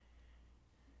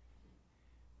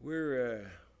We're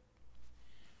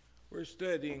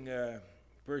studying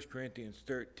 1 Corinthians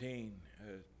 13.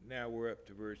 Now we're up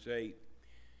to verse 8.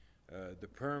 The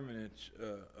permanence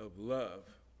of love.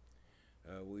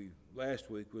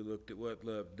 Last week we looked at what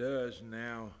love does.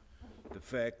 Now the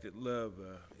fact that love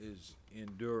is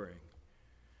enduring.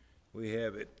 We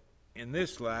have it in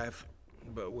this life,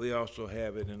 but we also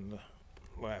have it in the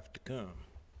life to come.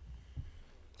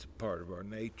 It's a part of our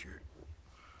nature.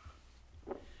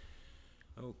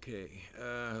 Okay,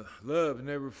 love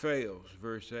never fails,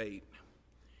 verse 8.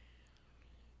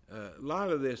 A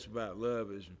lot of this about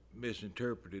love is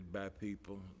misinterpreted by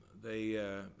people. They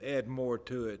add more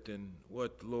to it than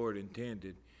what the Lord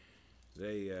intended.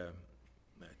 They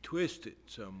twist it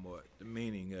somewhat, the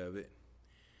meaning of it.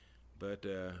 But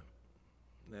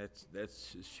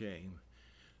that's a shame.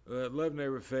 Love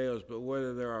never fails, but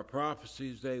whether there are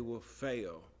prophecies, they will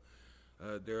fail.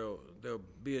 There'll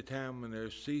be a time when there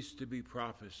cease to be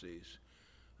prophecies.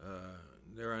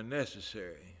 They're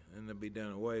unnecessary, and they'll be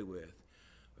done away with.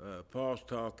 Paul's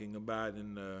talking about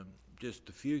in just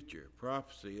the future.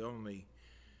 Prophecy only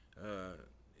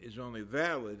is only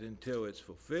valid until it's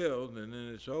fulfilled, and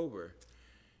then it's over.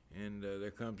 And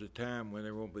there comes a time when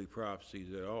there won't be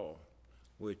prophecies at all,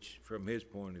 which, from his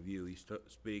point of view, he's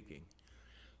speaking.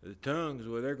 The tongues,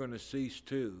 well, they're going to cease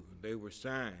too. They were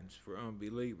signs for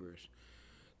unbelievers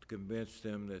to convince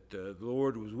them that the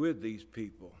Lord was with these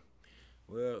people.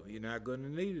 Well, you're not going to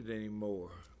need it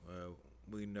anymore.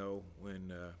 We know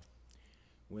when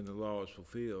the law is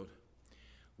fulfilled.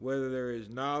 Whether there is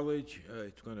knowledge,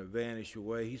 it's going to vanish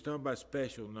away. He's talking about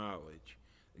special knowledge,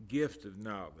 the gift of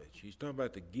knowledge. He's talking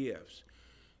about the gifts.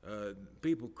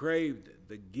 People craved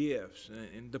the gifts,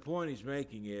 and the point he's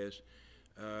making is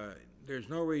there's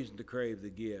no reason to crave the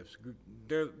gifts.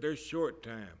 They're short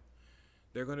time.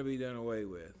 They're going to be done away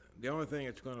with. The only thing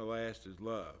that's going to last is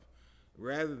love.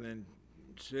 Rather than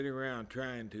sitting around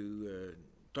trying to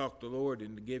talk the Lord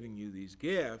into giving you these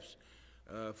gifts,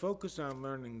 focus on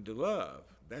learning to love.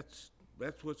 That's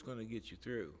what's going to get you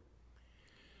through.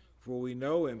 For we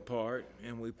know in part,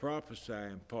 and we prophesy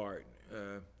in part.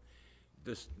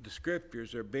 The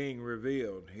scriptures are being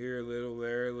revealed, here a little,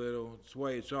 there a little. It's the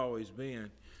way it's always been,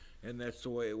 and that's the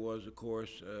way it was, of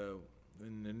course,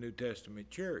 in the New Testament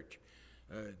church.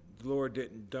 The Lord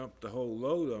didn't dump the whole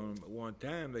load on them at one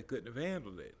time. They couldn't have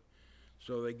handled it.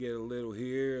 So they get a little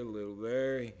here, a little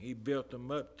there. He built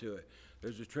them up to it.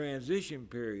 There's a transition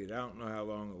period. I don't know how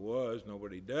long it was.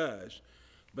 Nobody does.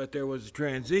 But there was a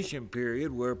transition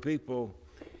period where people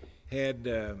had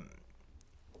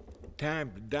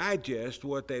time to digest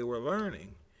what they were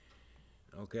learning.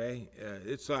 Okay?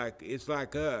 It's like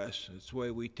us. It's the way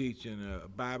we teach in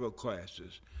Bible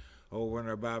classes. Over in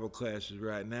our Bible classes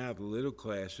right now, the little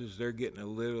classes, they're getting a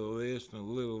little of this and a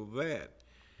little of that.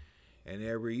 And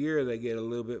every year they get a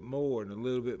little bit more and a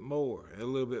little bit more and a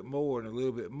little bit more and a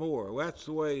little bit more. Well, that's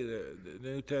the way the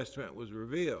New Testament was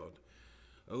revealed,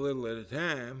 a little at a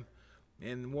time.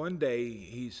 And one day,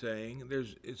 he's saying,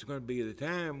 it's going to be the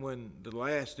time when the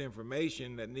last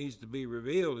information that needs to be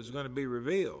revealed is going to be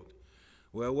revealed.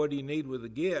 Well, what do you need with the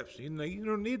gifts? You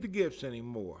don't need the gifts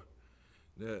anymore.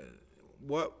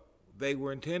 What they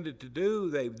were intended to do,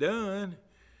 they've done.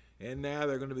 And now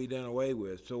they're going to be done away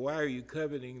with. So why are you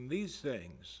coveting these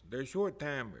things? They're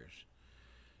short-timers.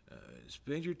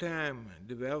 Spend your time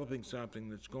developing something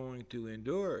that's going to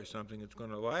endure, something that's going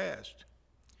to last.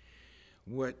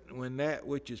 When that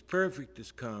which is perfect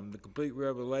has come, the complete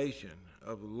revelation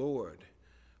of the Lord,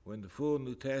 when the full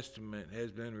New Testament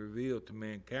has been revealed to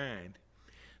mankind,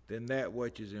 then that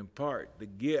which is in part, the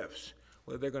gifts,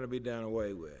 well, they're going to be done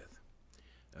away with.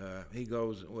 He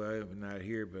goes, well, not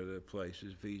here, but other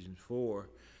places, Ephesians 4.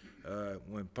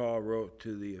 When Paul wrote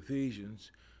to the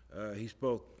Ephesians, he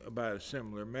spoke about a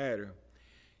similar matter.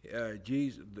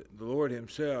 The Lord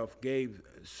himself gave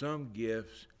some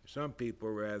gifts, some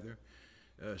people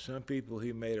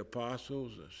he made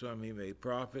apostles, some he made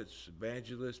prophets,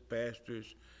 evangelists,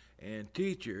 pastors, and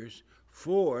teachers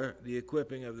for the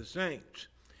equipping of the saints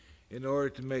in order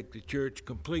to make the church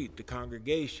complete, the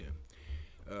congregation.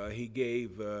 He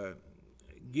gave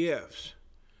gifts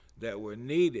that were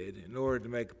needed in order to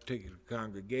make a particular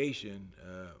congregation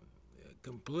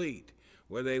complete,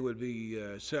 where they would be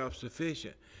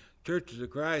self-sufficient. Churches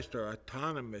of Christ are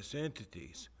autonomous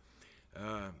entities.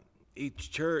 Each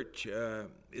church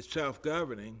is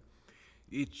self-governing.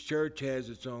 Each church has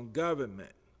its own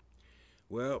government.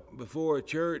 Well, before a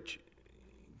church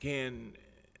can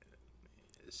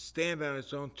stand on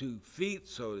its own 2 feet,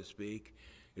 so to speak,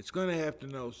 it's going to have to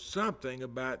know something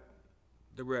about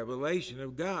the revelation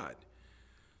of God.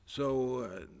 So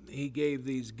he gave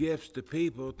these gifts to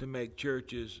people to make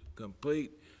churches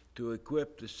complete, to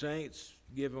equip the saints,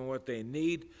 give them what they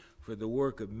need for the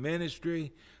work of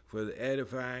ministry, for the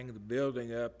edifying, the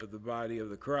building up of the body of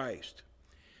the Christ.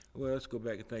 Well, let's go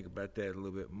back and think about that a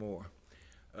little bit more.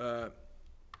 The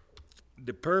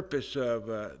purpose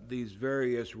of these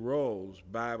various roles,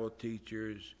 Bible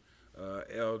teachers,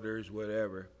 elders,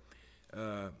 whatever,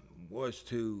 was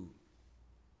to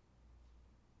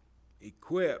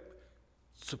equip,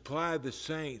 supply the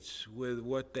saints with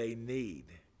what they need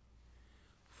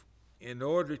in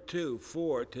order to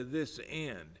this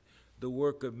end, the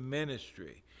work of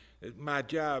ministry. My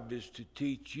job is to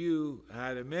teach you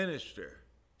how to minister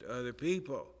to other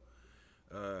people.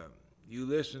 You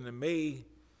listen to me,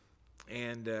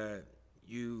 and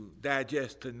you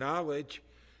digest the knowledge,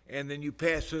 and then you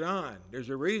pass it on. There's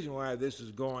a reason why this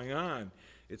is going on.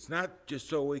 It's not just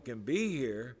so we can be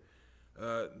here.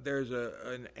 There's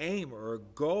an aim or a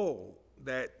goal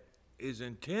that is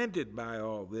intended by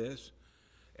all this,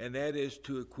 and that is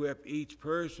to equip each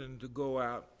person to go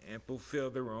out and fulfill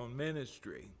their own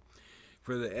ministry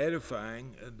for the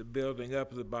edifying and the building up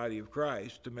of the body of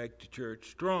Christ, to make the church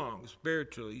strong,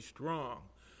 spiritually strong.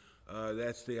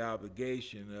 That's the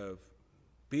obligation of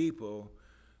people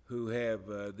who have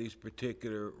these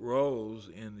particular roles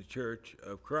in the Church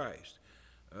of Christ.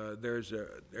 There's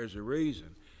a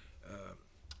reason.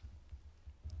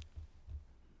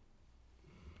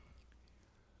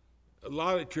 A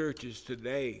lot of churches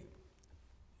today,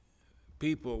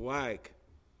 people like,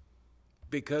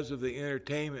 because of the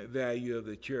entertainment value of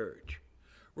the church.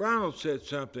 Ronald said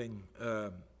something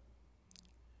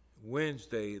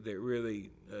Wednesday that really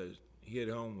hit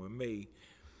home with me,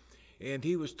 and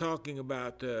he was talking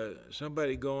about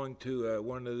somebody going to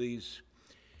one of these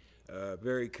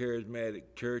very charismatic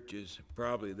churches,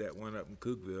 probably that one up in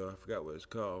Cookeville, I forgot what it's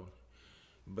called,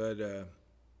 but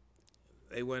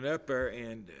they went up there,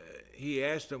 and he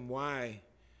asked them why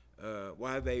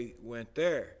they went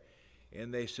there,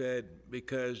 and they said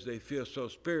because they feel so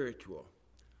spiritual.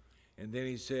 And then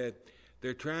he said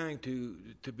they're trying to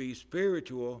be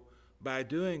spiritual by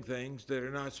doing things that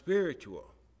are not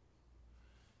spiritual,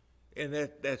 and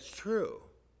that's true.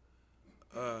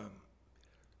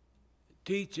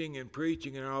 Teaching and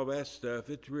preaching and all that stuff,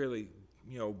 it's really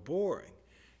boring.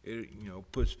 It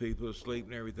puts people to sleep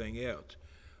and everything else.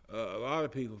 A lot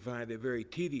of people find it very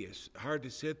tedious, hard to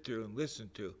sit through and listen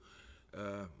to.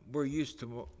 We're used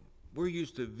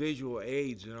to visual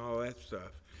aids and all that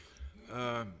stuff,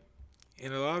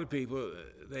 and a lot of people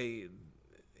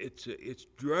it's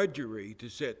drudgery to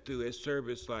sit through a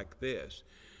service like this.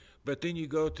 But then you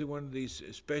go to one of these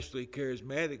especially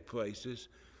charismatic places,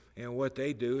 and what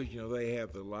they do is they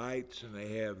have the lights, and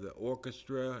they have the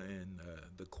orchestra and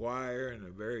the choir and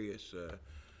the various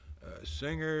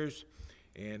singers.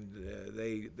 And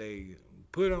they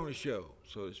put on a show,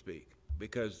 so to speak,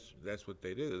 because that's what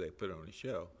they do. They put on a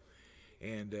show.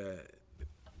 And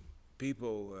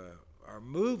people are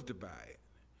moved by it.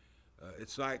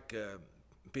 It's like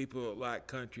people like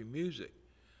country music.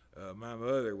 My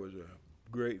mother was a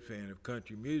great fan of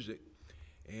country music.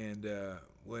 And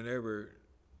whenever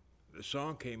the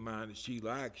song came on that she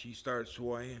liked, she started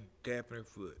swaying, tapping her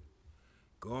foot,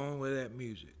 going with that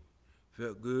music.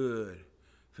 Felt good.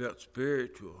 Felt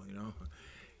spiritual,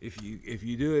 If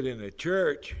you do it in a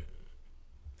church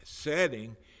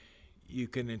setting, you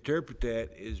can interpret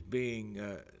that as being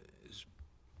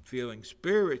feeling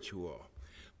spiritual,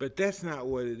 but that's not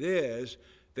what it is.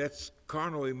 That's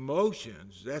carnal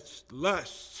emotions. That's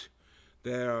lusts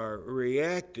that are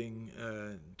reacting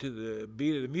to the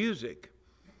beat of the music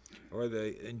or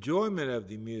the enjoyment of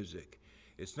the music.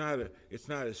 It's not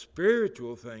a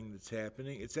spiritual thing that's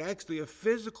happening. It's actually a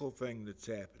physical thing that's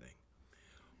happening.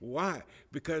 Why?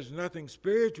 Because nothing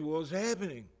spiritual is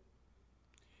happening.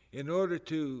 In order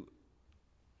to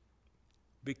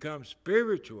become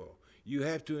spiritual, you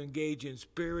have to engage in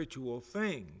spiritual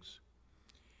things.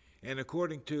 And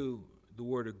according to the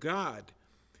Word of God,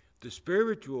 the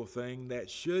spiritual thing that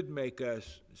should make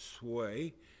us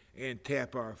sway and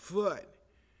tap our foot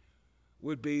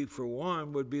would be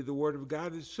the Word of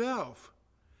God itself,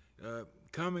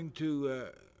 coming to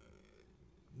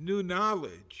new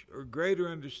knowledge or greater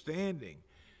understanding.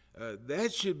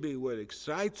 That should be what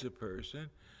excites a person,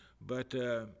 but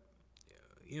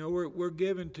we're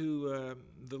given to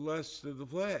the lusts of the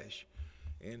flesh,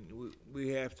 and we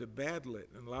have to battle it.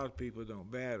 And a lot of people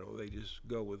don't battle; they just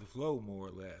go with the flow, more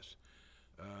or less.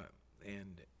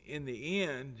 And in the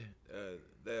end,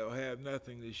 they'll have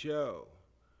nothing to show.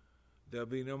 They'll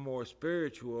be no more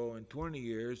spiritual in 20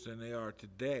 years than they are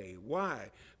today. Why?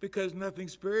 Because nothing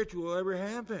spiritual ever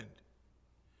happened.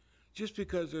 Just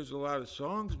because there's a lot of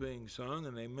songs being sung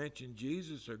and they mention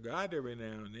Jesus or God every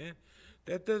now and then,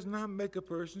 that does not make a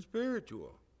person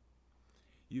spiritual.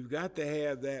 You've got to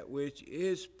have that which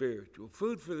is spiritual,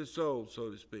 food for the soul,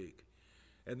 so to speak.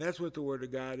 And that's what the Word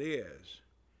of God is.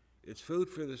 It's food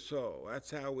for the soul.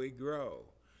 That's how we grow.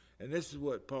 And this is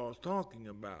what Paul's talking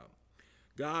about.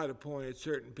 God appointed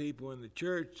certain people in the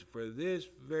church for this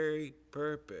very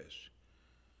purpose,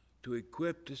 to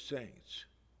equip the saints,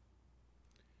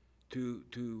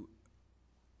 to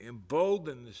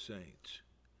embolden the saints,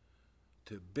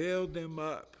 to build them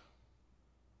up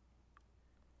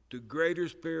to greater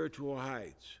spiritual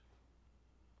heights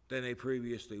than they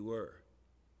previously were.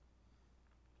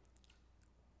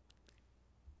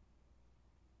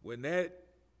 When that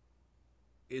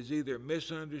is either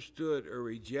misunderstood or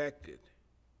rejected,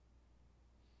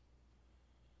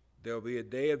 there'll be a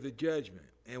day of the judgment.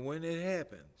 And when it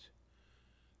happens,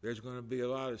 there's going to be a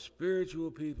lot of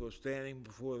spiritual people standing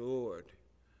before the Lord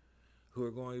who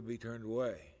are going to be turned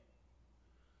away.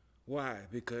 Why?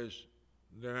 Because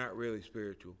they're not really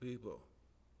spiritual people.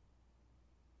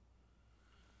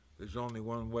 There's only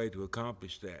one way to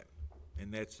accomplish that,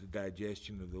 and that's the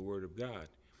digestion of the Word of God.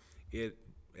 It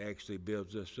actually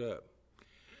builds us up.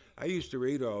 I used to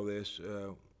read all this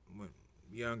when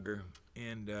younger,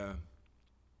 and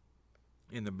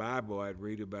in the Bible I'd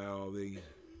read about all the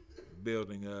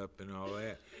building up and all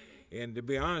that. And to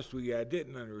be honest with you, I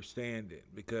didn't understand it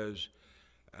because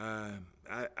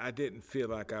I didn't feel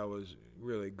like I was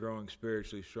really growing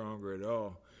spiritually stronger at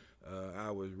all.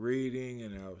 I was reading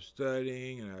and I was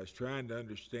studying and I was trying to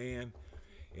understand.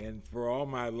 And for all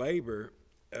my labor,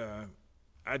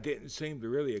 I didn't seem to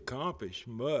really accomplish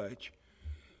much.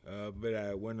 But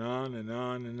I went on and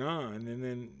on and on.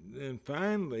 And then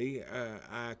finally,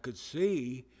 I could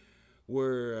see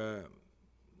where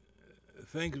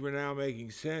things were now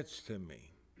making sense to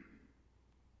me.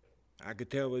 I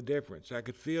could tell the difference. I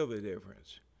could feel the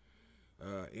difference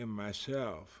in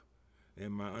myself,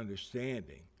 in my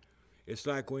understanding. It's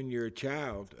like when you're a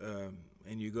child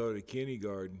and you go to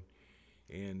kindergarten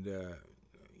and,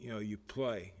 you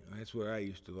play. That's what I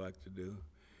used to like to do.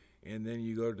 And then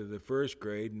you go to the first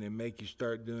grade and they make you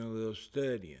start doing a little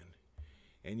studying.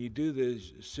 And you do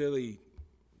these silly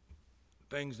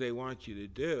things they want you to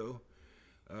do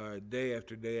day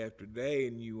after day after day,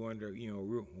 and you wonder,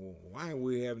 why are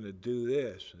we having to do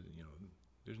this?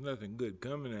 There's nothing good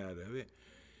coming out of it.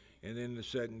 And then the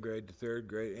second grade, the third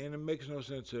grade, and it makes no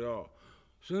sense at all.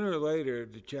 Sooner or later,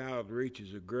 the child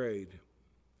reaches a grade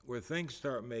where things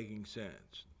start making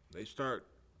sense. They start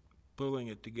pulling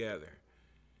it together.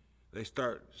 They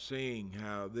start seeing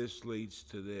how this leads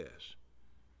to this.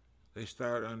 They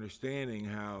start understanding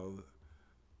how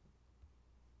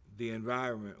the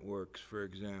environment works, for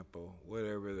example,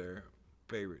 whatever their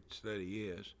favorite study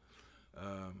is.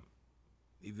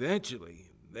 Eventually,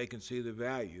 they can see the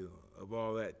value of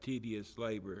all that tedious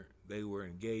labor they were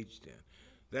engaged in.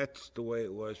 That's the way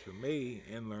it was for me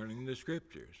in learning the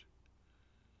scriptures.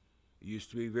 It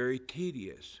used to be very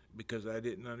tedious because I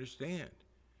didn't understand.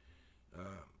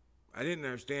 I didn't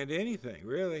understand anything,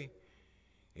 really.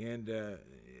 And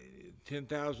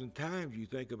 10,000 times you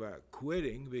think about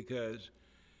quitting because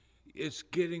it's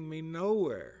getting me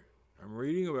nowhere. I'm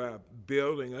reading about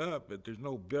building up, but there's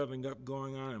no building up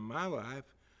going on in my life.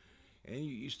 And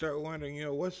you start wondering,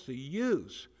 what's the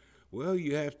use? Well,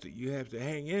 you have to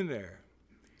hang in there.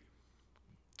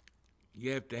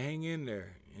 You have to hang in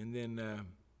there, and then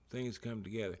things come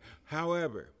together.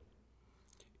 However,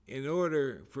 in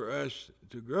order for us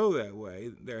to grow that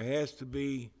way, there has to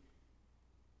be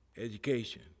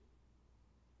education.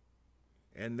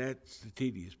 And that's the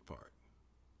tedious part.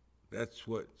 That's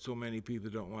what so many people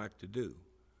don't like to do.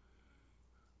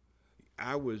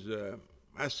 I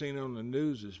seen on the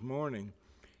news this morning,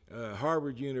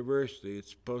 Harvard University, it's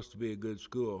supposed to be a good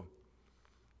school.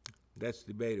 That's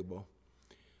debatable.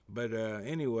 But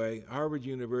anyway, Harvard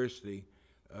University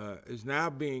is now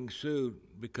being sued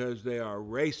because they are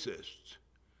racists.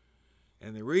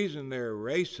 And the reason they're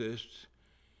racists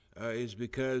is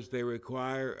because they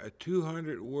require a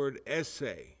 200-word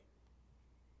essay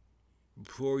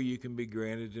before you can be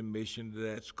granted admission to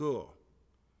that school.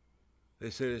 They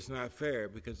said it's not fair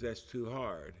because that's too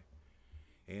hard.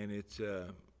 And it's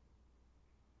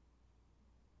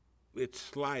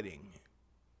slighting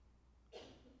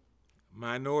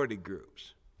minority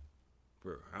groups.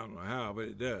 I don't know how, but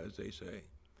it does, they say.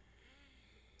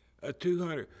 A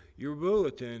 200, your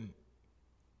bulletin,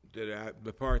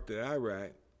 the part that I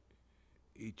write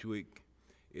each week,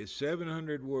 is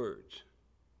 700 words.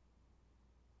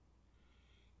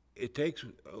 it takes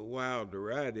a while to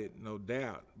write it, no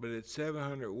doubt, but it's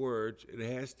 700 words. It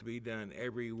has to be done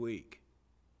every week.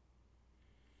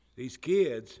 These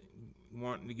kids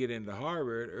wanting to get into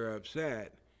Harvard are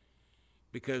upset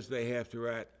because they have to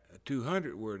write a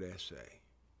 200-word essay.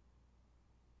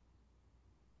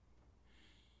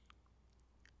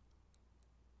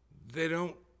 They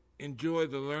don't enjoy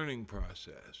the learning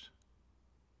process.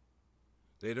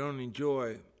 They don't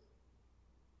enjoy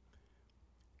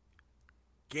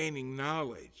gaining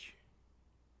knowledge.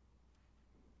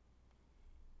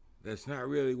 That's not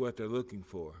really what they're looking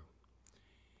for.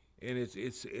 And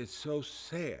it's so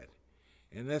sad.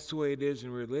 And that's the way it is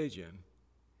in religion.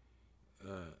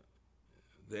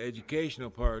 The educational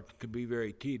part can be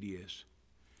very tedious.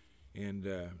 And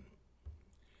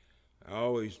I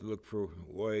always look for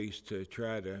ways to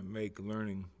try to make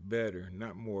learning better,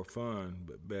 not more fun,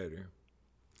 but better.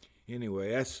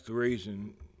 Anyway, that's the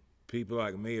reason people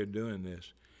like me are doing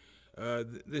this.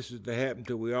 This is to happen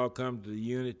till we all come to the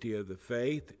unity of the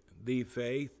faith, the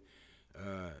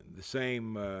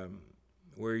same,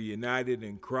 we're united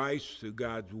in Christ through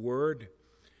God's Word.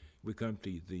 We come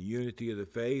to the unity of the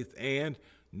faith and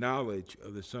knowledge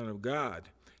of the Son of God,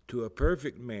 to a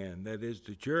perfect man, that is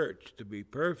the church, to be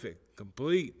perfect,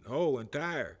 complete, whole,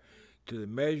 entire, to the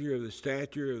measure of the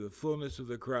stature of the fullness of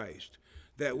the Christ,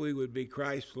 that we would be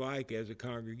Christ-like as a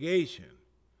congregation.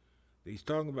 He's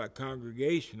talking about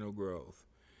congregational growth.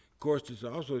 Of course, it's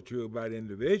also true about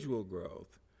individual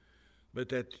growth, but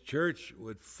that the church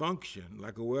would function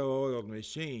like a well-oiled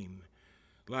machine,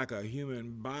 like a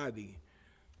human body.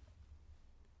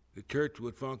 The church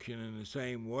would function in the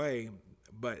same way,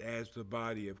 but as the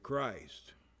body of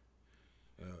Christ.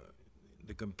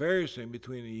 The comparison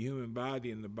between the human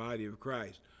body and the body of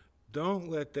Christ, don't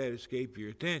let that escape your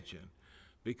attention,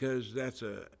 because that's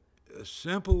a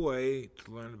simple way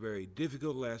to learn a very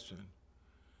difficult lesson.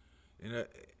 And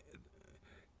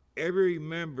every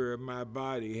member of my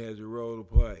body has a role to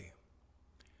play.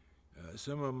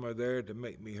 Some of them are there to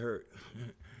make me hurt,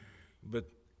 but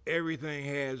everything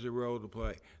has a role to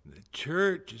play. The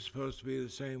church is supposed to be the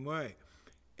same way.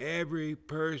 Every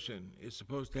person is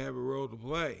supposed to have a role to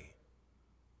play.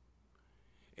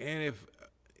 And if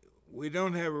we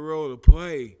don't have a role to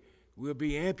play, we'll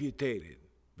be amputated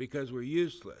because we're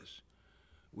useless.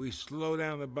 We slow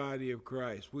down the body of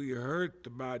Christ. We hurt the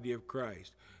body of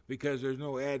Christ because there's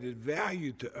no added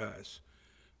value to us.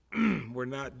 We're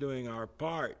not doing our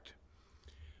part,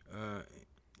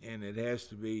 and it has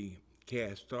to be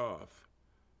cast off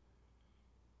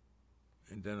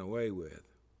and done away with.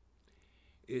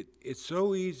 It's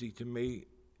so easy to me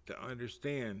to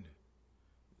understand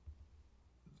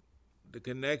the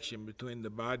connection between the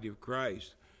body of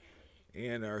Christ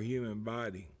and our human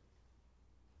body.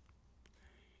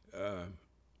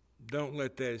 Don't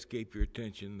let that escape your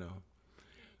attention, though.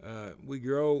 We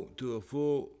grow to a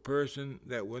full person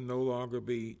that will no longer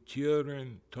be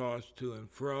children tossed to and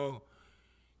fro,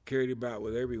 carried about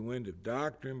with every wind of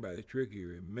doctrine by the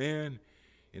trickery of men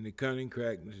and the cunning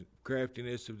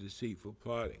craftiness of deceitful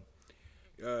plotting.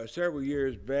 Several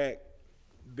years back,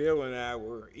 Bill and I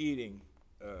were eating,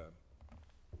 I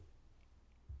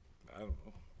don't know,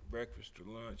 breakfast or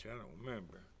lunch, I don't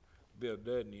remember. Bill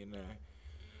Dudney and I,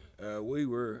 we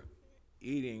were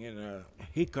eating in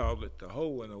he called it the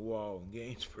hole in the wall in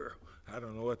Gainesboro. I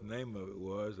don't know what the name of it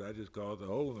was. I just called it the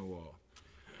hole in the wall.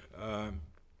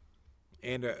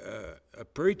 And a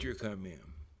preacher come in.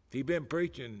 He'd been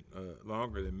preaching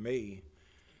longer than me.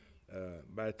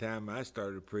 By the time I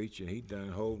started preaching, he'd done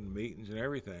holding meetings and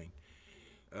everything.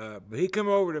 But he come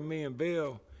over to me and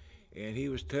Bill, and he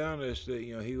was telling us that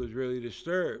he was really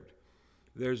disturbed.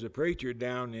 There's a preacher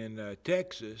down in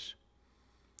Texas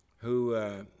who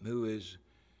is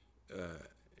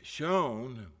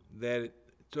shown that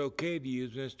it's okay to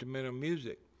use instrumental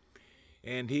music,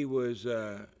 and he was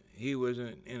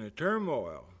in a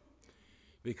turmoil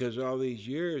because all these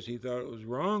years he thought it was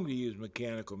wrong to use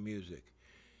mechanical music,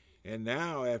 and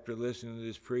now after listening to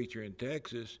this preacher in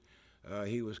Texas,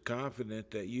 he was confident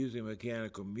that using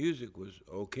mechanical music was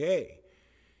okay,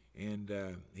 and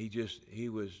he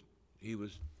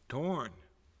was torn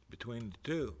between the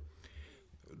two.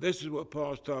 This is what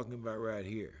Paul's talking about right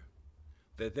here,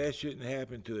 that shouldn't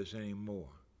happen to us anymore,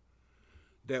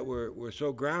 that we're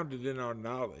so grounded in our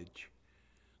knowledge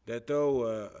that though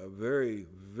a very,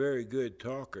 very good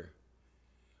talker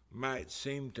might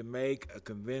seem to make a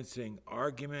convincing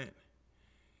argument,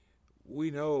 we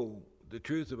know the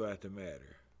truth about the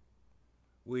matter.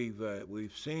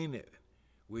 We've seen it,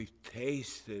 we've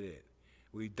tasted it,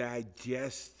 we've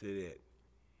digested it,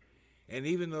 and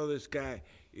even though this guy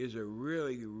is a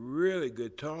really, really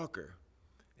good talker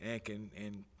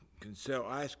and can sell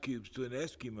ice cubes to an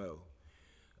Eskimo.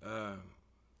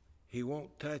 He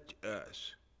won't touch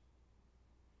us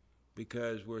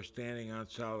because we're standing on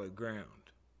solid ground.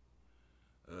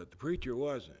 The preacher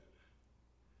wasn't.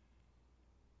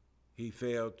 He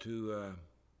failed to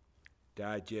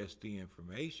digest the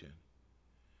information.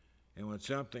 And when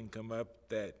something come up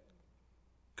that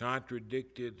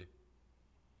contradicted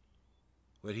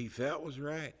what he felt was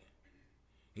right,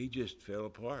 he just fell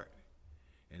apart.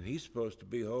 And he's supposed to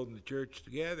be holding the church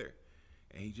together.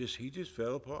 And he just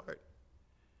fell apart.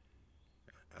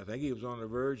 I think he was on the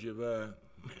verge of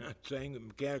saying that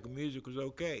mechanical music was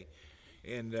okay.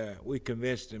 And we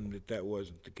convinced him that that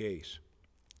wasn't the case.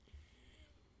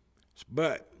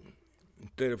 But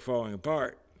instead of falling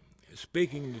apart,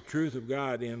 speaking the truth of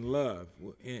God in love.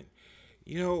 And,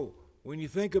 you know, when you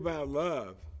think about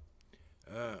love,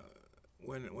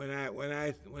 when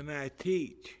I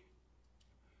teach,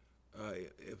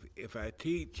 if I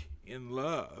teach in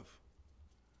love,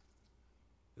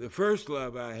 the first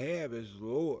love I have is the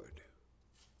Lord.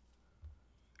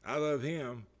 I love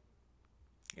Him,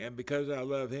 and because I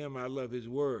love Him, I love His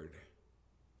Word.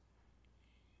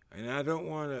 And I don't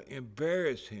want to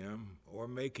embarrass Him or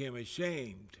make Him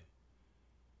ashamed.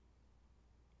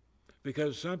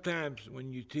 Because sometimes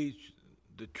when you teach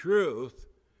the truth,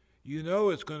 you know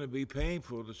it's going to be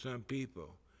painful to some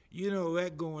people. You know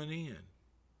that going in.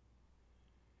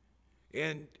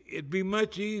 And it'd be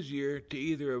much easier to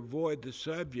either avoid the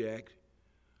subject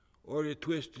or to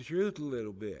twist the truth a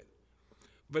little bit.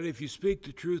 But if you speak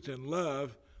the truth in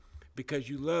love, because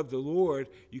you love the Lord,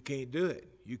 you can't do it.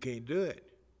 You can't do it.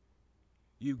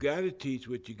 You've got to teach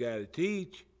what you got to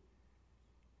teach,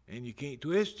 and you can't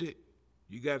twist it.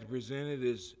 You got to present it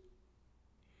as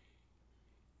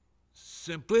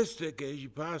simplistic as you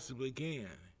possibly can.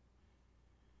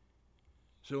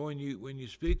 So when you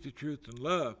speak the truth in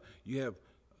love, you have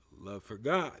love for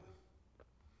God.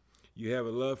 You have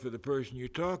a love for the person you're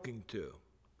talking to.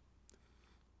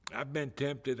 I've been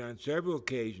tempted on several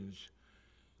occasions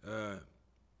to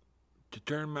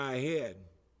turn my head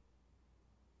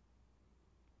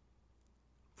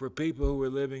for people who were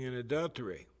living in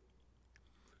adultery.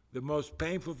 The most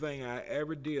painful thing I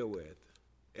ever deal with,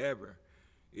 ever,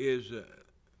 is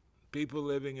people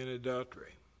living in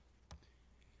adultery.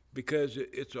 Because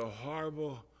it's a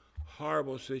horrible,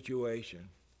 horrible situation.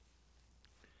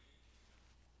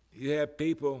 You have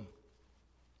people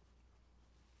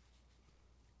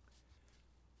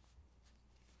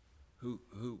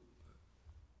who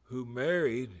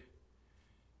married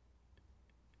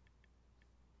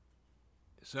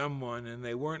someone and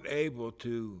they weren't able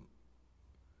to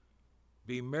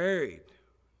be married,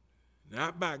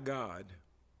 not by God.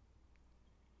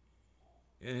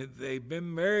 And they've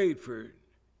been married for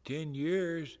 10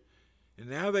 years, and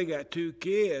now they got 2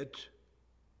 kids,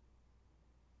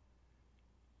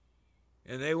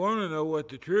 and they want to know what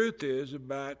the truth is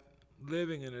about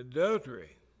living in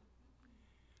adultery.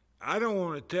 I don't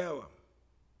want to tell them.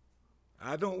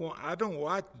 I don't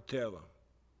like to tell them,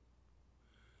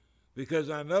 because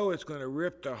I know it's going to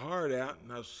rip their heart out,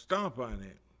 and I'll stomp on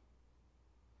it.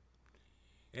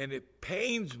 And it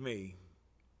pains me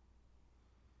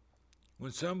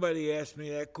when somebody asks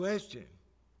me that question.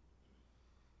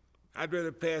 I'd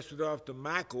rather pass it off to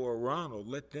Michael or Ronald,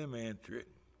 let them answer it,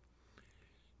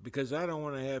 because I don't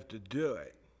want to have to do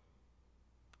it.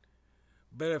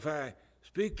 But if I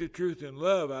speak the truth in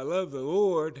love, I love the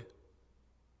Lord,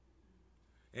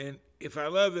 and if I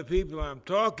love the people I'm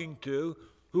talking to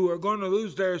who are going to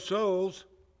lose their souls,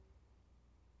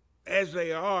 as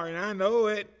they are, and I know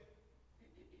it,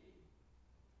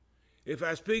 if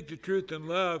I speak the truth in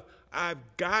love,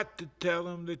 I've got to tell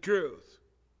them the truth.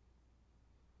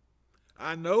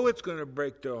 I know it's going to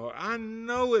break their heart. I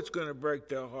know it's going to break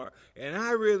their heart. And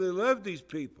I really love these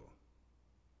people.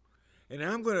 And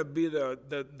I'm going to be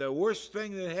the worst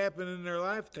thing that happened in their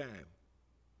lifetime.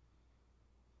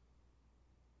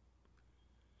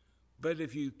 But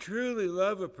if you truly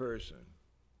love a person,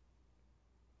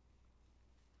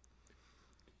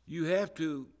 you have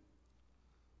to,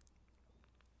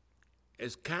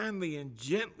 as kindly and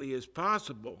gently as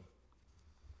possible,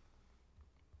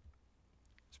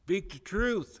 speak the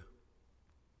truth.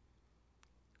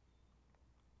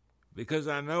 Because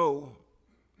I know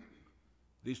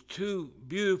these 2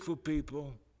 beautiful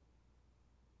people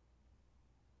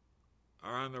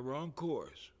are on the wrong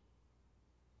course.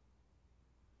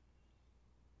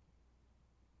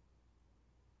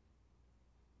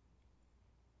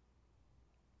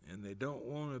 And they don't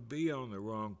want to be on the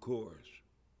wrong course.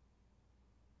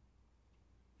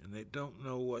 And they don't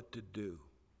know what to do.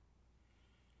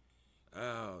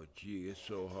 Oh, gee, it's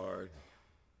so hard.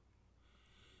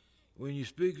 When you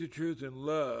speak the truth in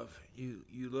love, you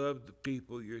love the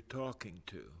people you're talking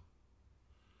to.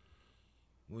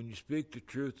 When you speak the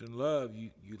truth in love,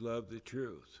 you love the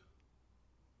truth.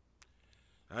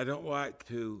 I don't like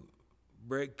to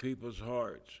break people's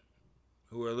hearts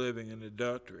who are living in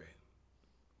adultery.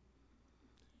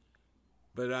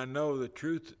 But I know the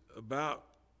truth about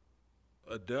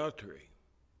adultery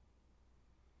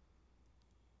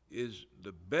is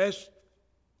the best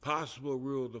possible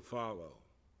rule to follow.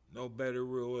 No better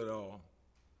rule at all.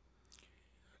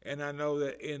 And I know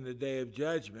that in the day of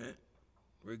judgment,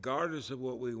 regardless of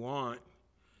what we want,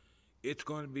 it's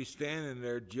going to be standing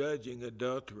there judging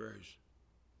adulterers.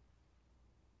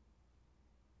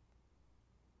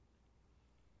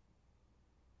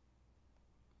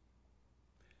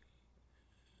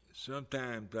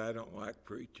 Sometimes I don't like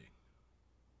preaching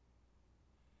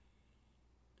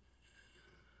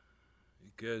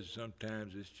because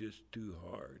sometimes it's just too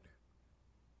hard.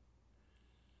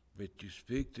 But you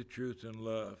speak the truth in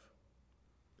love.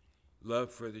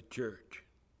 Love for the church.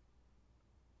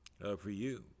 Love for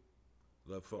you.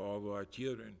 Love for all of our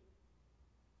children.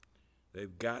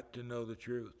 They've got to know the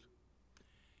truth.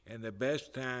 And the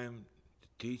best time to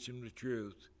teach them the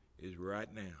truth is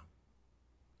right now,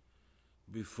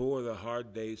 before the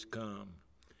hard days come.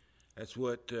 That's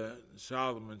what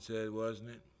Solomon said,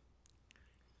 wasn't it?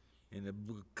 In the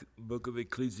book of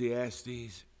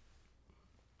Ecclesiastes.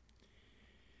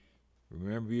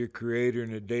 Remember your Creator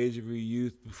in the days of your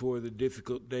youth before the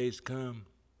difficult days come.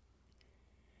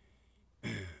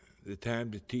 The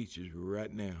time to teach is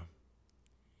right now.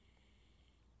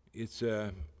 It's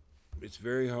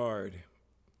very hard.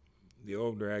 The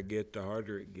older I get, the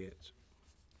harder it gets.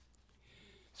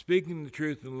 Speaking the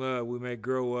truth in love, we may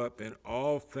grow up in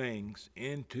all things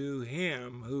into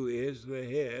Him who is the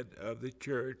head of the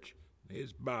church,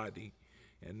 His body,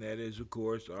 and that is, of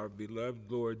course, our beloved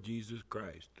Lord Jesus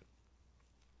Christ.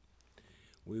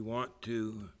 We want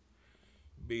to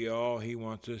be all He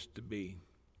wants us to be.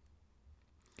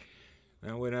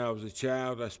 Now, when I was a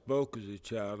child, I spoke as a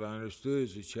child, I understood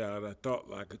as a child, I thought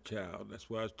like a child. That's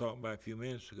what I was talking about a few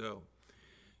minutes ago.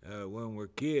 When we're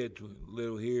kids,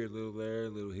 little here, little there,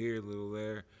 little here, little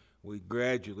there, we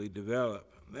gradually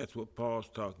develop. That's what Paul's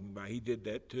talking about. He did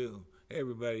that too.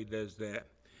 Everybody does that.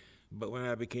 But when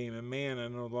I became a man, I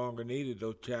no longer needed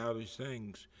those childish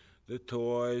things. The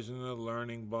toys and the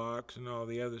learning box and all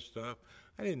the other stuff.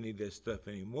 I didn't need that stuff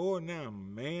anymore. Now I'm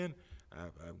a man.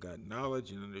 I've got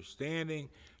knowledge and understanding.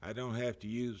 I don't have to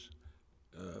use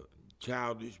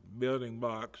childish building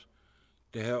blocks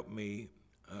to help me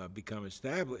become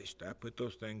established. I put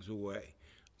those things away.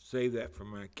 Save that for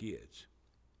my kids.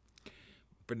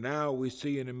 But now we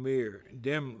see in a mirror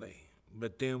dimly,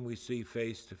 but then we see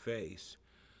face to face.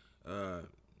 The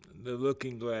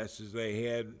looking glasses they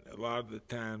had, a lot of the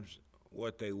times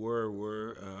what they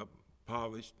were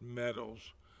polished metals.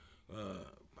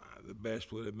 The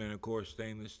best would have been, of course,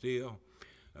 stainless steel.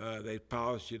 They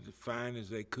polished it as fine as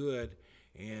they could,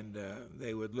 and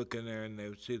they would look in there and they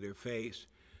would see their face.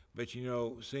 But you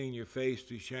know, seeing your face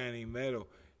through shiny metal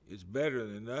is better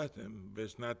than nothing, but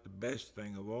it's not the best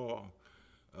thing of all.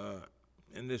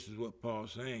 And this is what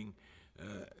Paul's saying.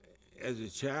 As a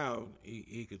child,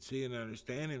 he could see and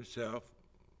understand himself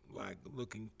like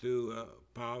looking through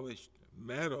polished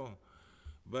metal.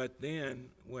 But then,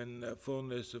 when the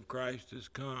fullness of Christ has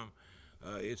come,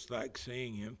 it's like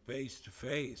seeing Him face to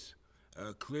face,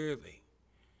 clearly,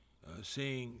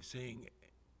 seeing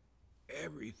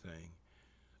everything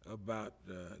about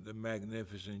the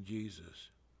magnificent Jesus.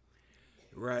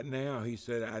 Right now, he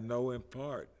said, I know in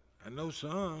part. I know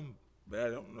some, but I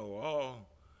don't know all.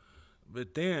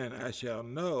 But then I shall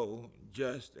know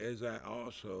just as I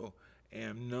also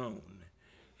am known.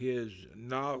 His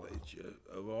knowledge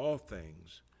of all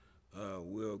things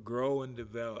will grow and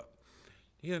develop.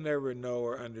 He'll never know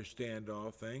or understand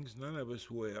all things. None of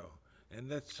us will. And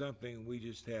that's something we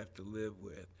just have to live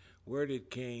with. Where did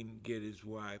Cain get his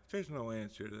wife? There's no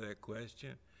answer to that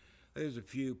question. There's a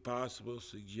few possible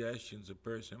suggestions a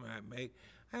person might make.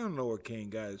 I don't know where Cain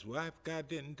got his wife. God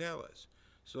didn't tell us.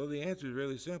 So the answer is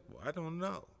really simple. I don't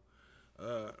know.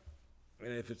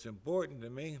 And if it's important to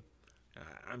me,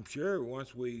 I'm sure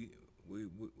once we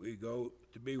go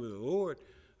to be with the Lord,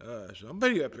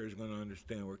 somebody up there is going to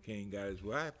understand where Cain got his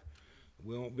wife.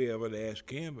 We won't be able to ask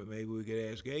him, but maybe we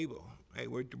could ask Abel. Hey,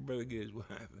 where'd your brother get his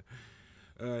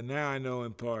wife? Now I know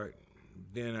in part.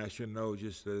 Then I shall know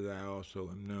just as I also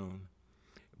am known.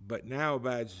 But now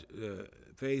abides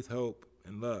faith, hope,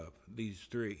 and love, these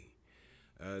three.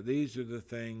 These are the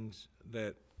things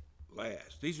that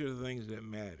last. These are the things that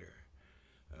matter.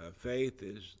 Faith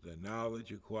is the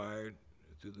knowledge acquired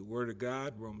through the Word of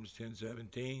God, Romans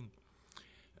 10:17.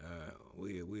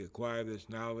 We acquire this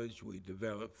knowledge. We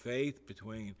develop faith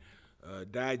between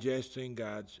digesting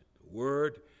God's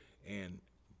Word and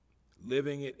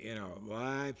living it in our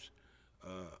lives.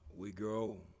 We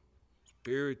grow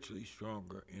spiritually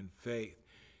stronger in faith.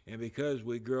 And because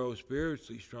we grow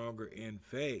spiritually stronger in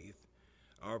faith,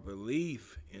 our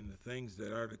belief in the things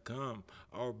that are to come,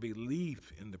 our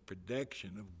belief in the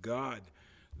protection of God,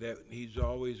 that He's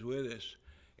always with us,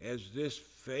 as this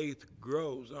faith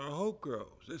grows, our hope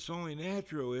grows. It's only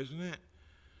natural, isn't it?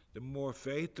 The more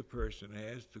faith the person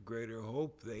has, the greater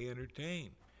hope they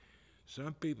entertain.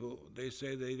 Some people, they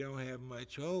say they don't have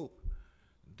much hope.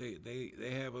 They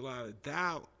have a lot of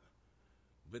doubt,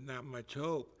 but not much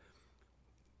hope.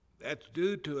 That's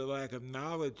due to a lack of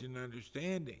knowledge and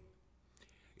understanding.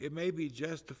 It may be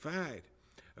justified.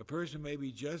 A person may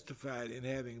be justified in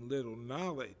having little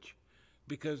knowledge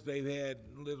because they've had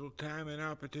little time and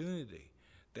opportunity.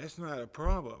 That's not a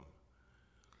problem.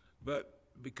 But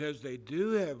because they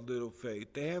do have little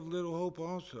faith, they have little hope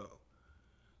also.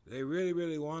 They really,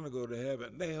 really want to go to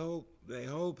heaven. They hope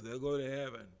they'll go to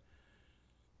heaven.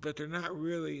 But they're not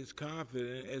really as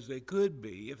confident as they could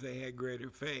be if they had greater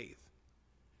faith.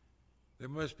 There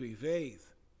must be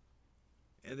faith.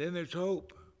 And then there's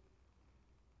hope.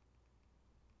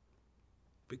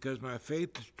 Because my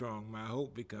faith is strong, my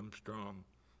hope becomes strong.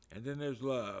 And then there's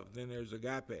love. Then there's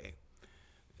agape.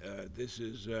 This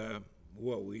is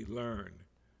what we learn,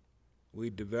 we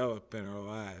develop in our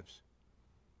lives.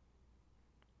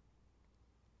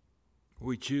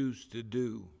 We choose to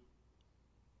do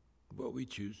what we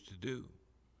choose to do.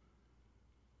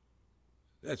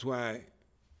 That's why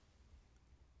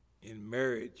in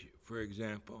marriage, for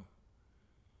example,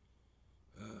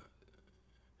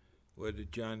 what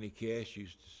did Johnny Cash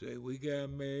used to say? We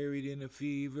got married in a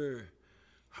fever,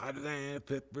 hotter than a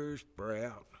pepper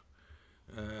sprout.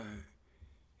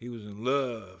 He was in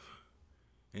love,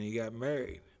 and he got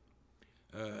married.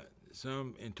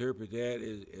 Some interpret that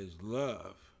as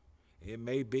love. It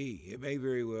may be. It may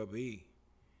very well be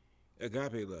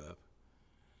agape love.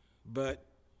 But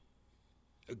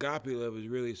agape love is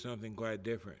really something quite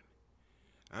different.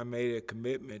 I made a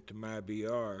commitment to my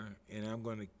BR, and I'm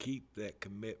going to keep that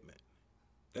commitment.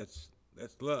 That's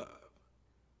love.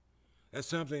 That's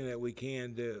something that we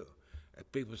can do.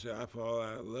 People say, I fall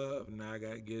out of love, and now I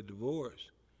got to get a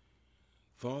divorce.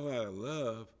 Fall out of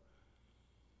love,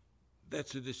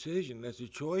 that's a decision. That's a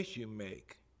choice you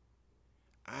make.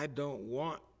 I don't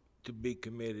want to be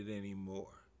committed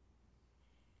anymore,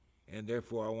 and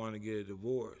therefore I want to get a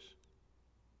divorce.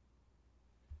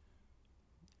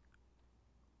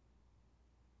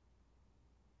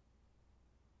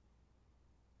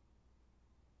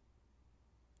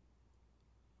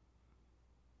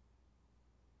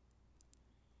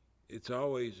 It's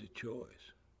always a choice.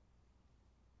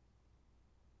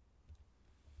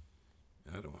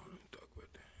 I don't want to talk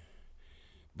about that.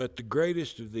 But the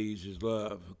greatest of these is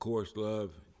love. Of course,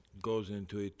 love goes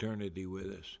into eternity with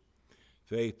us.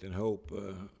 Faith and hope,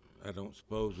 I don't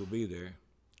suppose will be there.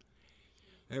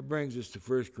 That brings us to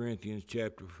 1 Corinthians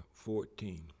chapter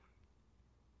 14.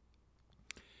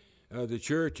 The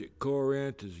church at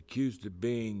Corinth is accused of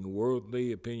being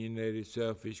worldly, opinionated,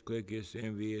 selfish, cliquish,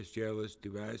 envious, jealous,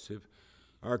 divisive,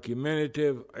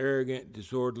 argumentative, arrogant,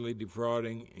 disorderly,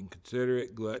 defrauding,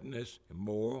 inconsiderate, gluttonous,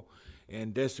 immoral,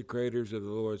 and desecrators of the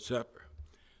Lord's Supper.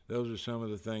 Those are some of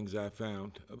the things I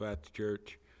found about the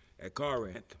church at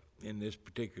Corinth in this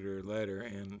particular letter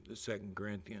and the 2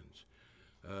 Corinthians.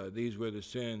 These were the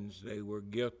sins they were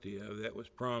guilty of that was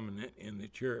prominent in the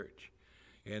church.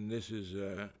 And this is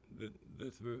the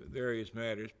various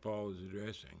matters Paul is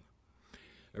addressing.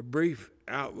 A brief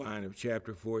outline of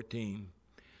chapter 14.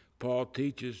 Paul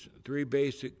teaches three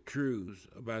basic truths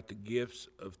about the gifts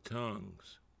of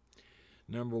tongues.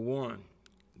 Number one,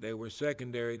 they were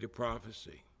secondary to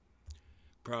prophecy.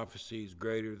 Prophecy is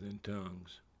greater than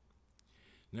tongues.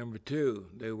 Number two,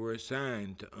 they were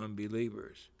assigned to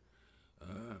unbelievers.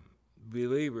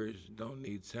 Believers don't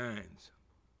need signs.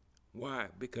 Why?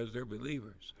 Because they're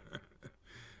believers.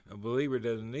 A believer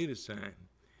doesn't need a sign.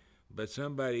 But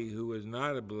somebody who is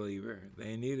not a believer,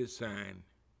 they need a sign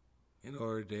in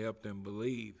order to help them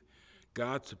believe.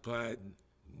 God supplied,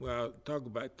 well, talk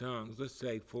about tongues, let's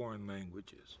say foreign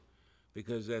languages,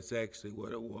 because that's actually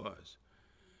what it was.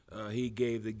 He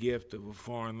gave the gift of a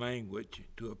foreign language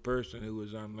to a person who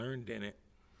was unlearned in it.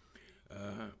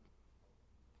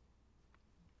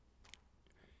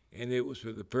 And it was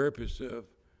for the purpose of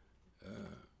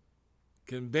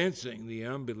convincing the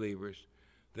unbelievers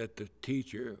that the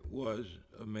teacher was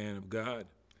a man of God.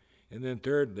 And then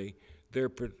thirdly, their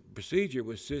procedure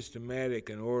was systematic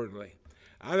and orderly.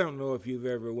 I don't know if you've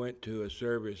ever went to a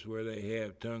service where they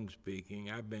have tongue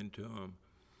speaking. I've been to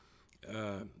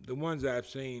them. The ones I've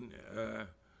seen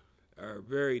are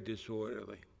very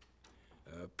disorderly.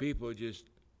 People just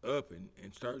up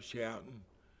and start shouting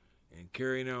and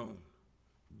carrying on,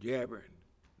 jabbering.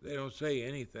 They don't say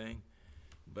anything,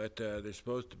 but they're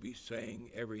supposed to be saying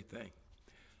everything.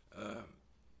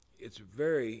 It's a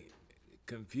very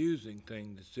confusing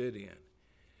thing to sit in.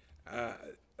 A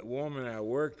woman I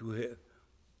worked with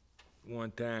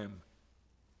one time,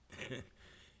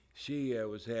 she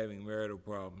was having marital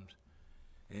problems,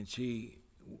 and she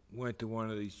went to one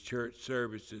of these church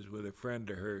services with a friend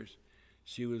of hers.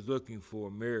 She was looking for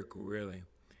a miracle, really,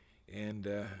 and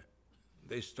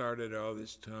they started all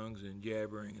this tongues and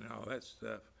jabbering and all that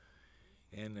stuff.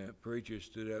 And the preacher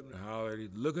stood up and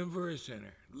hollered, looking for a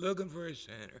sinner, looking for a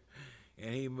sinner.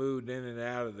 And he moved in and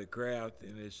out of the crowd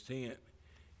in his tent.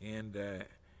 And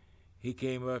he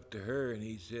came up to her and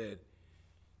he said,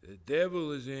 "The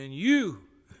devil is in you."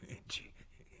 And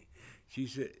she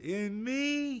said, "In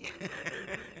me?"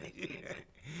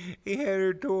 He had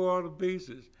her tore all to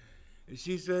pieces. And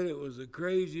she said it was the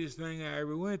craziest thing I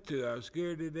ever went to. I was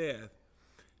scared to death.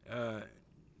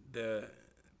 The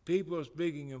people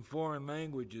speaking in foreign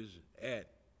languages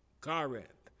at Corinth,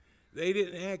 they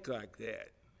didn't act like that.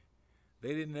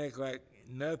 They didn't act like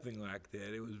nothing like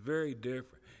that. It was very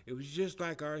different. It was just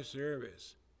like our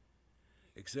service,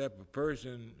 except a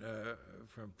person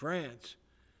from France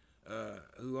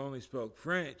who only spoke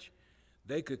French,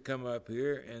 they could come up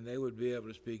here and they would be able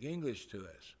to speak English to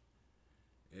us.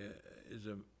 It's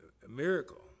a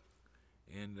miracle.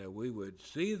 And we would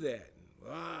see that.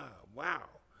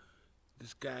 Wow.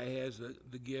 This guy has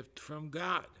the gift from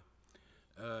God.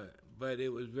 But it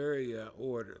was very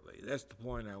orderly. That's the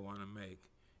point I want to make.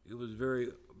 It was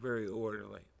very, very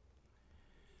orderly.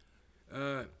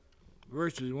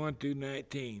 Verses 1 through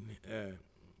 19,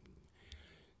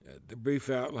 the brief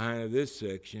outline of this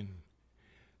section,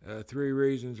 3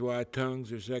 reasons why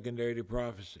tongues are secondary to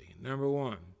prophecy. Number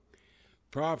 1,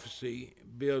 prophecy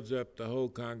builds up the whole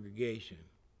congregation.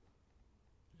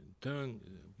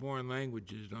 Foreign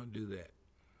languages don't do that.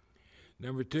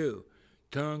 Number 2,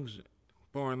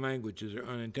 foreign languages are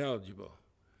unintelligible.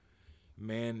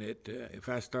 Man, if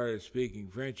I started speaking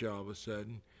French all of a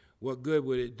sudden, what good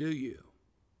would it do you?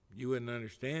 You wouldn't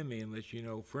understand me unless you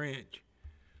know French.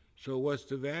 So what's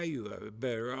the value of it?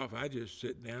 Better off I just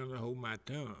sit down and hold my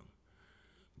tongue.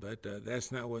 But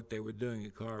that's not what they were doing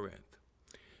at Corinth.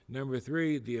 Number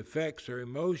 3, the effects are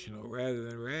emotional rather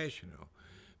than rational.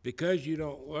 Because you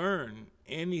don't learn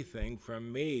anything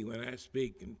from me when I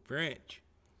speak in French,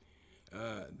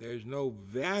 there's no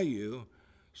value,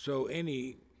 so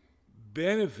any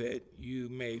benefit you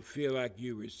may feel like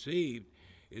you received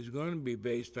is going to be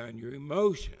based on your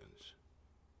emotions,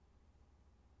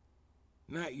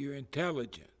 not your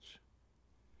intelligence.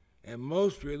 And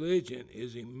most religion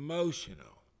is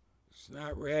emotional. It's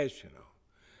not rational.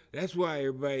 That's why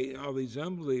everybody, all these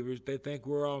unbelievers, they think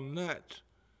we're all nuts.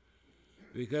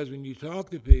 Because when you talk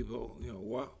to people,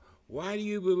 why do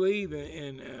you believe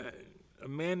in a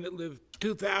man that lived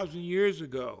 2,000 years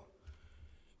ago?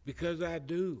 Because I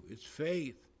do. It's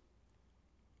faith.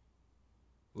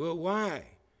 Well, why?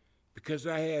 Because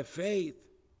I have faith.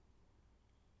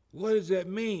 What does that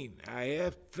mean? I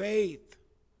have faith.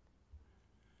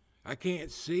 I can't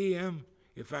see him.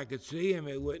 If I could see him,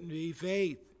 it wouldn't be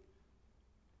faith.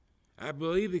 I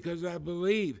believe because I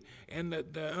believe. And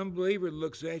the unbeliever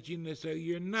looks at you and they say,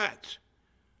 "You're nuts.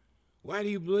 Why do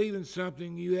you believe in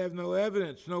something you have no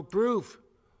evidence, no proof?"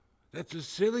 That's a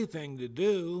silly thing to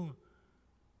do.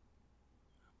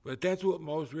 But that's what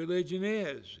most religion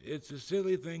is. It's a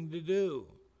silly thing to do.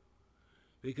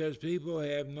 Because people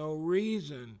have no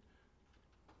reason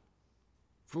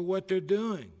for what they're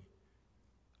doing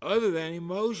other than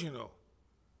emotional.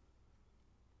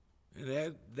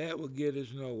 And that will get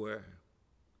us nowhere.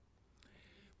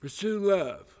 Pursue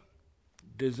love.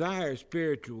 Desire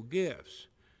spiritual gifts.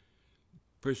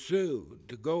 Pursue,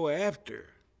 to go after,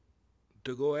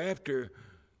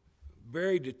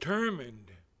 very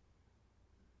determined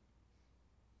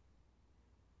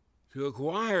to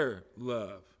acquire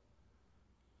love.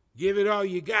 Give it all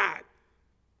you got.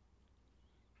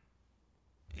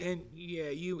 And yeah,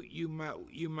 you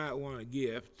might want a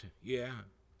gift, yeah.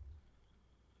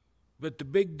 But the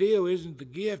big deal isn't the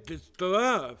gift, it's the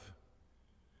love.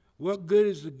 What good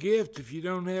is the gift if you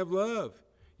don't have love?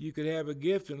 You could have a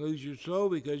gift and lose your soul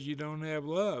because you don't have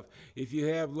love. If you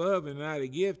have love and not a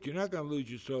gift, you're not going to lose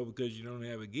your soul because you don't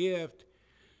have a gift.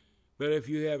 But if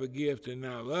you have a gift and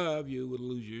not love, you would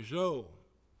lose your soul.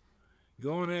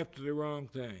 going after the wrong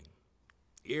thing,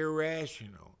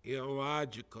 irrational,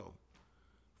 illogical,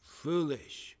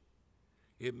 foolish.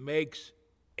 It makes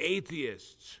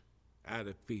atheists out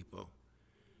of people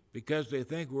because they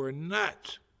think we're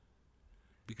nuts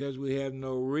because we have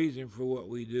no reason for what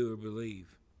we do or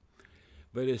believe.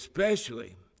 But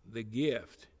especially the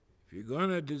gift. If you're going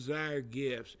to desire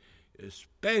gifts,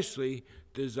 especially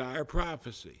desire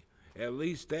prophecy. At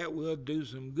least that will do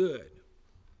some good.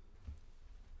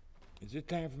 Is it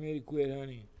time for me to quit,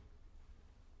 honey?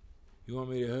 You want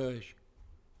me to hush?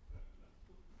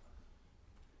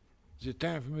 Is it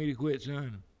time for me to quit,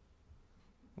 son?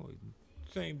 Well,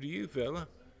 same to you, fella.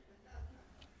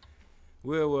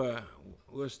 We'll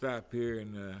stop here,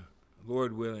 and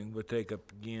Lord willing, we'll take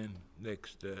up again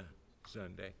next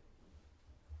Sunday.